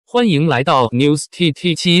欢迎来到 News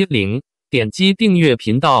TT70，点击订阅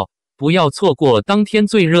频道，不要错过当天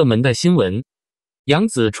最热门的新闻。杨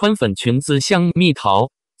紫穿粉裙子像蜜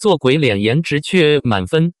桃，做鬼脸颜值却满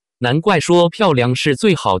分，难怪说漂亮是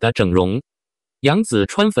最好的整容。杨紫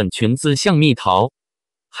穿粉裙子像蜜桃。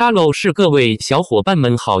Hello， 是各位小伙伴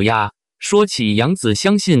们好呀！说起杨紫，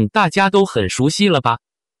相信大家都很熟悉了吧？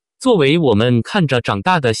作为我们看着长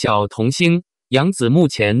大的小童星，杨紫目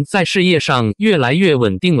前在事业上越来越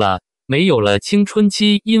稳定了，没有了青春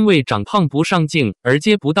期因为长胖不上镜而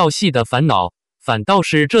接不到戏的烦恼，反倒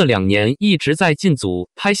是这2年一直在进组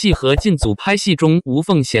拍戏和进组拍戏中无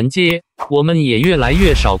缝衔接，我们也越来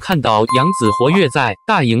越少看到杨紫活跃在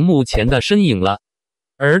大荧幕前的身影了。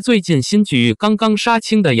而最近新剧刚刚杀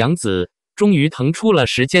青的杨紫，终于腾出了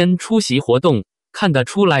时间出席活动，看得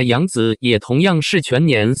出来杨紫也同样是全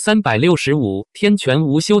年365天全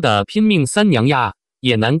无休的拼命三娘呀，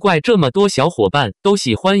也难怪这么多小伙伴都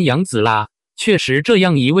喜欢杨紫啦。确实，这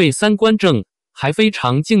样一位三观正还非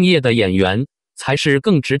常敬业的演员，才是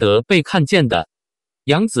更值得被看见的。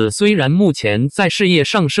杨紫虽然目前在事业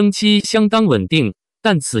上升期相当稳定，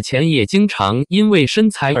但此前也经常因为身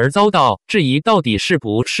材而遭到质疑，到底适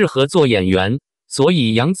不适合做演员，所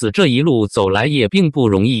以杨紫这一路走来也并不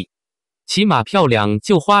容易。起码漂亮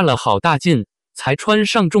就花了好大劲，才穿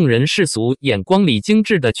上众人世俗眼光里精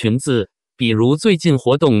致的裙子，比如最近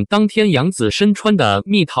活动当天杨紫身穿的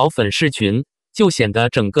蜜桃粉饰裙，就显得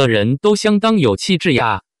整个人都相当有气质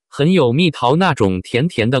呀，很有蜜桃那种甜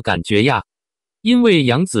甜的感觉呀。因为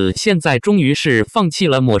杨紫现在终于是放弃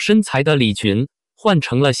了抹身材的礼裙，换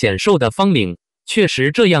成了显瘦的方领，确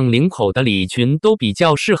实这样领口的礼裙都比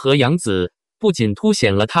较适合杨紫，不仅凸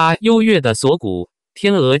显了她优越的锁骨，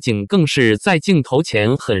天鹅颈更是在镜头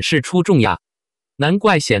前很是出众呀，难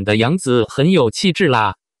怪显得杨紫很有气质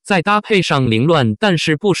啦。再搭配上凌乱但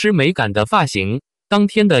是不失美感的发型，当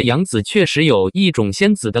天的杨紫确实有一种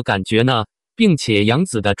仙子的感觉呢，并且杨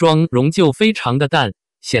紫的妆容就非常的淡，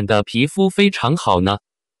显得皮肤非常好呢，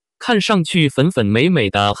看上去粉粉美美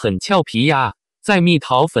的，很俏皮呀。在蜜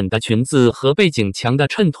桃粉的裙子和背景墙的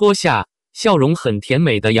衬托下，笑容很甜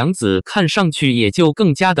美的杨紫看上去也就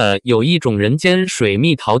更加的有一种人间水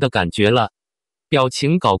蜜桃的感觉了。表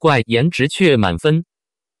情搞怪，颜值却满分。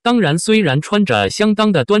当然，虽然穿着相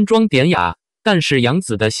当的端庄典雅，但是杨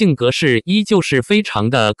紫的性格是依旧是非常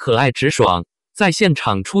的可爱直爽。在现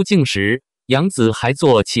场出镜时，杨紫还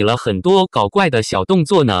做起了很多搞怪的小动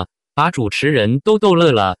作呢，把主持人都逗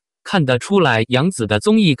乐了。看得出来，杨紫的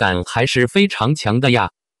综艺感还是非常强的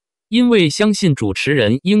呀。因为相信主持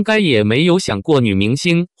人应该也没有想过女明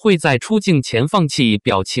星会在出镜前放弃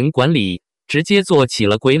表情管理，直接做起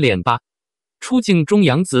了鬼脸吧。出镜中，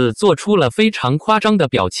杨紫做出了非常夸张的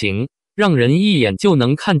表情，让人一眼就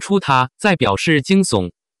能看出她在表示惊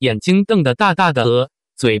悚，眼睛瞪得大大的，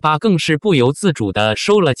嘴巴更是不由自主地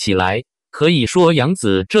收了起来。可以说杨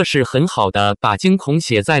紫这是很好的把惊恐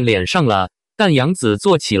写在脸上了。但杨紫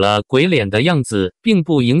做起了鬼脸的样子，并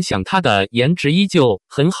不影响她的颜值依旧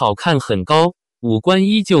很好看很高，五官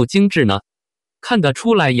依旧精致呢。看得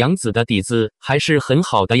出来杨紫的底子还是很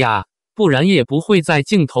好的呀，不然也不会在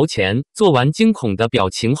镜头前做完惊恐的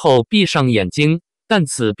表情后闭上眼睛。但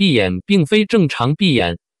此闭眼并非正常闭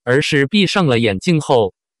眼，而是闭上了眼睛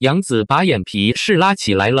后，杨紫把眼皮是拉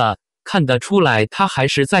起来了，看得出来她还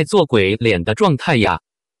是在做鬼脸的状态呀。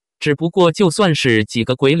只不过就算是几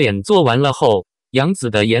个鬼脸做完了后，杨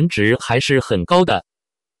紫的颜值还是很高的，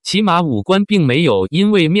起码五官并没有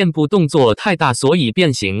因为面部动作太大所以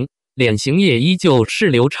变形，脸型也依旧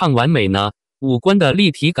是流畅完美呢，五官的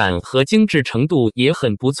立体感和精致程度也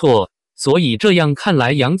很不错，所以这样看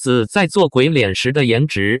来杨紫在做鬼脸时的颜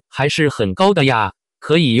值还是很高的呀，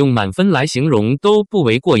可以用满分来形容都不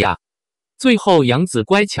为过呀。最后杨紫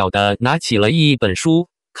乖巧地拿起了一本书，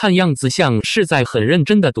看样子像是在很认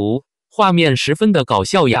真的读，画面十分的搞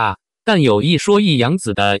笑呀。但有一说一，杨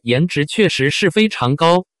紫的颜值确实是非常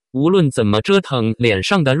高，无论怎么折腾，脸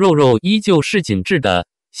上的肉肉依旧是紧致的，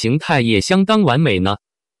形态也相当完美呢。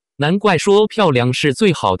难怪说漂亮是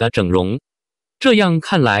最好的整容。这样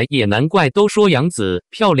看来也难怪都说杨紫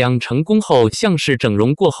漂亮成功后像是整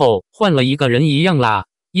容过后换了一个人一样啦，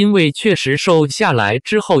因为确实瘦下来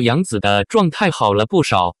之后杨紫的状态好了不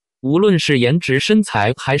少。无论是颜值、身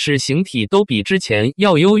材还是形体都比之前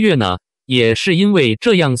要优越呢，也是因为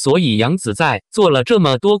这样，所以杨紫在做了这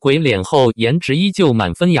么多鬼脸后，颜值依旧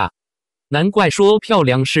满分呀。难怪说漂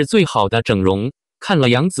亮是最好的整容，看了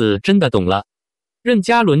杨紫真的懂了。任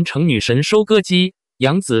嘉伦成女神收割机，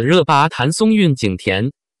杨紫热巴谭松韵景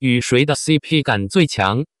甜，与谁的 CP 感最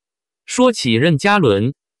强？说起任嘉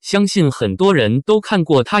伦，相信很多人都看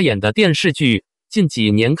过她演的电视剧，近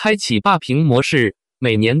几年开启霸屏模式。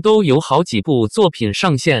每年都有好几部作品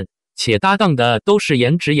上线，且搭档的都是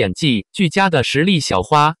颜值演技俱佳的实力小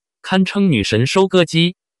花，堪称女神收割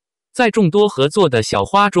机。在众多合作的小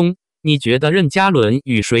花中，你觉得任嘉伦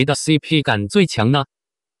与谁的 CP 感最强呢？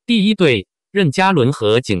第一对，任嘉伦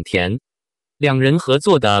和景甜。两人合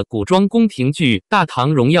作的古装宫廷剧《大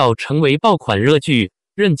唐荣耀》成为爆款热剧，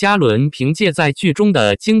任嘉伦凭借在剧中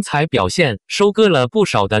的精彩表现，收割了不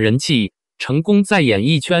少的人气，成功在演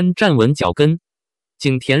艺圈站稳脚跟。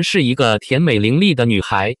景甜是一个甜美伶俐的女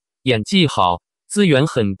孩，演技好，资源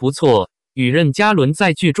很不错，与任嘉伦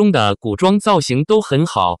在剧中的古装造型都很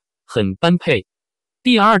好，很般配。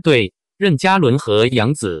第二对，任嘉伦和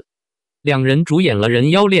杨紫。两人主演了《人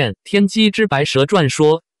妖恋天机之白蛇传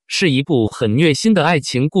说》，是一部很虐心的爱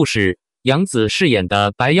情故事。杨紫饰演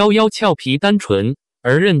的白夭夭俏皮单纯，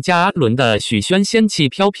而任嘉伦的许宣仙气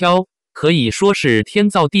飘飘，可以说是天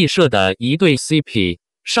造地设的一对 CP，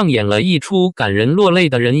 上演了一出感人落泪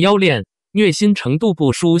的人妖恋，虐心程度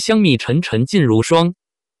不输香蜜沉沉烬如霜。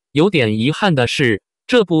有点遗憾的是，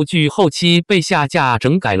这部剧后期被下架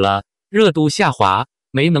整改了，热度下滑，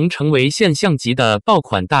没能成为现象级的爆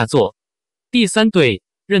款大作。第三对，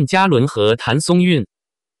任嘉伦和谭松韵。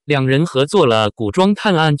两人合作了古装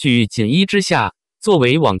探案剧《锦衣之下》，作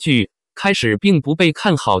为网剧，开始并不被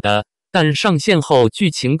看好的，但上线后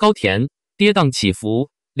剧情高甜，跌宕起伏，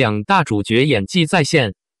两大主角演技在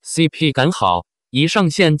线， CP 感好，一上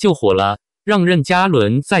线就火了，让任嘉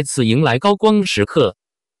伦再次迎来高光时刻。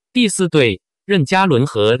第四对，任嘉伦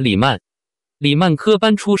和李曼。李曼科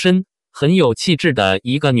班出身，很有气质的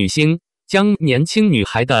一个女星，将年轻女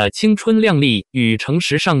孩的青春靓丽与成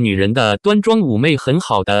时尚女人的端庄妩媚很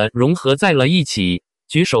好的融合在了一起，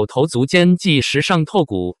举手投足间既时尚透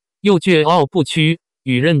骨，又倔傲不屈，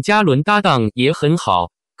与任嘉伦搭档也很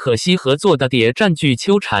好，可惜合作的谍战剧《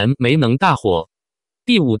秋蝉》没能大火。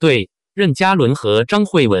第五对，任嘉伦和张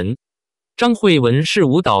慧雯。张慧雯是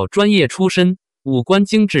舞蹈专业出身，五官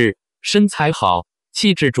精致，身材好，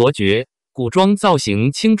气质卓绝，古装造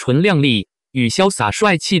型清纯靓丽，与潇洒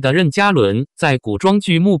帅气的任嘉伦在古装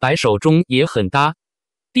剧《木白手》中也很搭。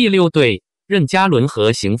第六对，任嘉伦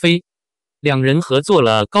和邢菲。两人合作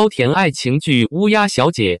了高甜爱情剧《乌鸦小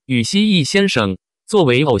姐与蜥蜴先生》，作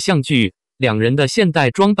为偶像剧，两人的现代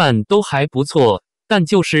装扮都还不错，但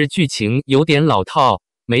就是剧情有点老套，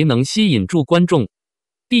没能吸引住观众。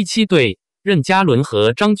第七对，任嘉伦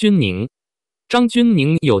和张钧甯。张钧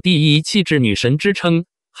甯有第一气质女神之称，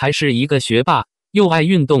还是一个学霸，又爱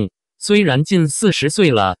运动。虽然近40岁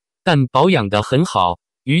了，但保养得很好，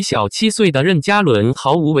与小7岁的任嘉伦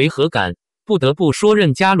毫无违和感。不得不说，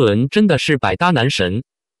任嘉伦真的是百搭男神。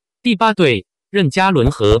第八对，任嘉伦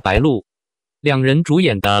和白鹿。两人主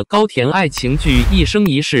演的高甜爱情剧《一生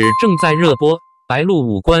一世》正在热播。白鹿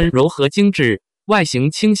五官柔和精致，外形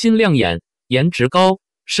清新亮眼，颜值高，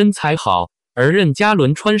身材好，而任嘉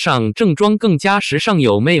伦穿上正装更加时尚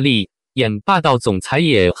有魅力，演霸道总裁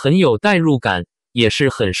也很有代入感，也是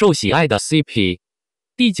很受喜爱的 CP。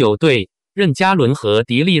 第九对，任嘉伦和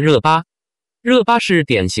迪丽热巴。热巴是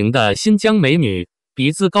典型的新疆美女，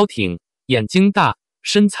鼻子高挺，眼睛大，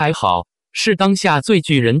身材好，是当下最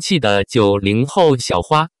具人气的90后小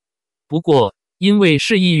花。不过因为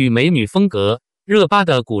是异域美女风格，热巴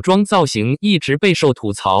的古装造型一直备受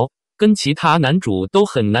吐槽，跟其他男主都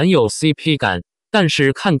很难有 CP 感，但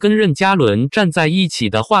是看跟任嘉伦站在一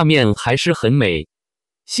起的画面还是很美。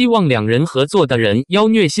希望两人合作的人妖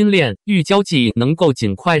虐心恋欲交际能够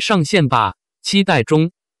尽快上线吧，期待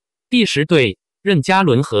中。第10对，任嘉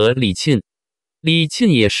伦和李沁。李沁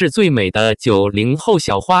也是最美的90后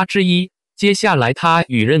小花之一，接下来她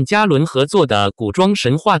与任嘉伦合作的古装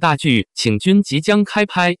神话大剧《请君》即将开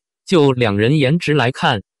拍，就两人颜值来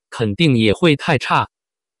看，肯定也会太差。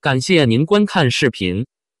感谢您观看视频，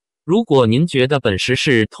如果您觉得本时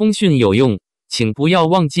事通讯有用，请不要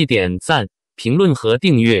忘记点赞、评论和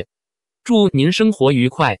订阅。祝您生活愉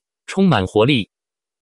快，充满活力。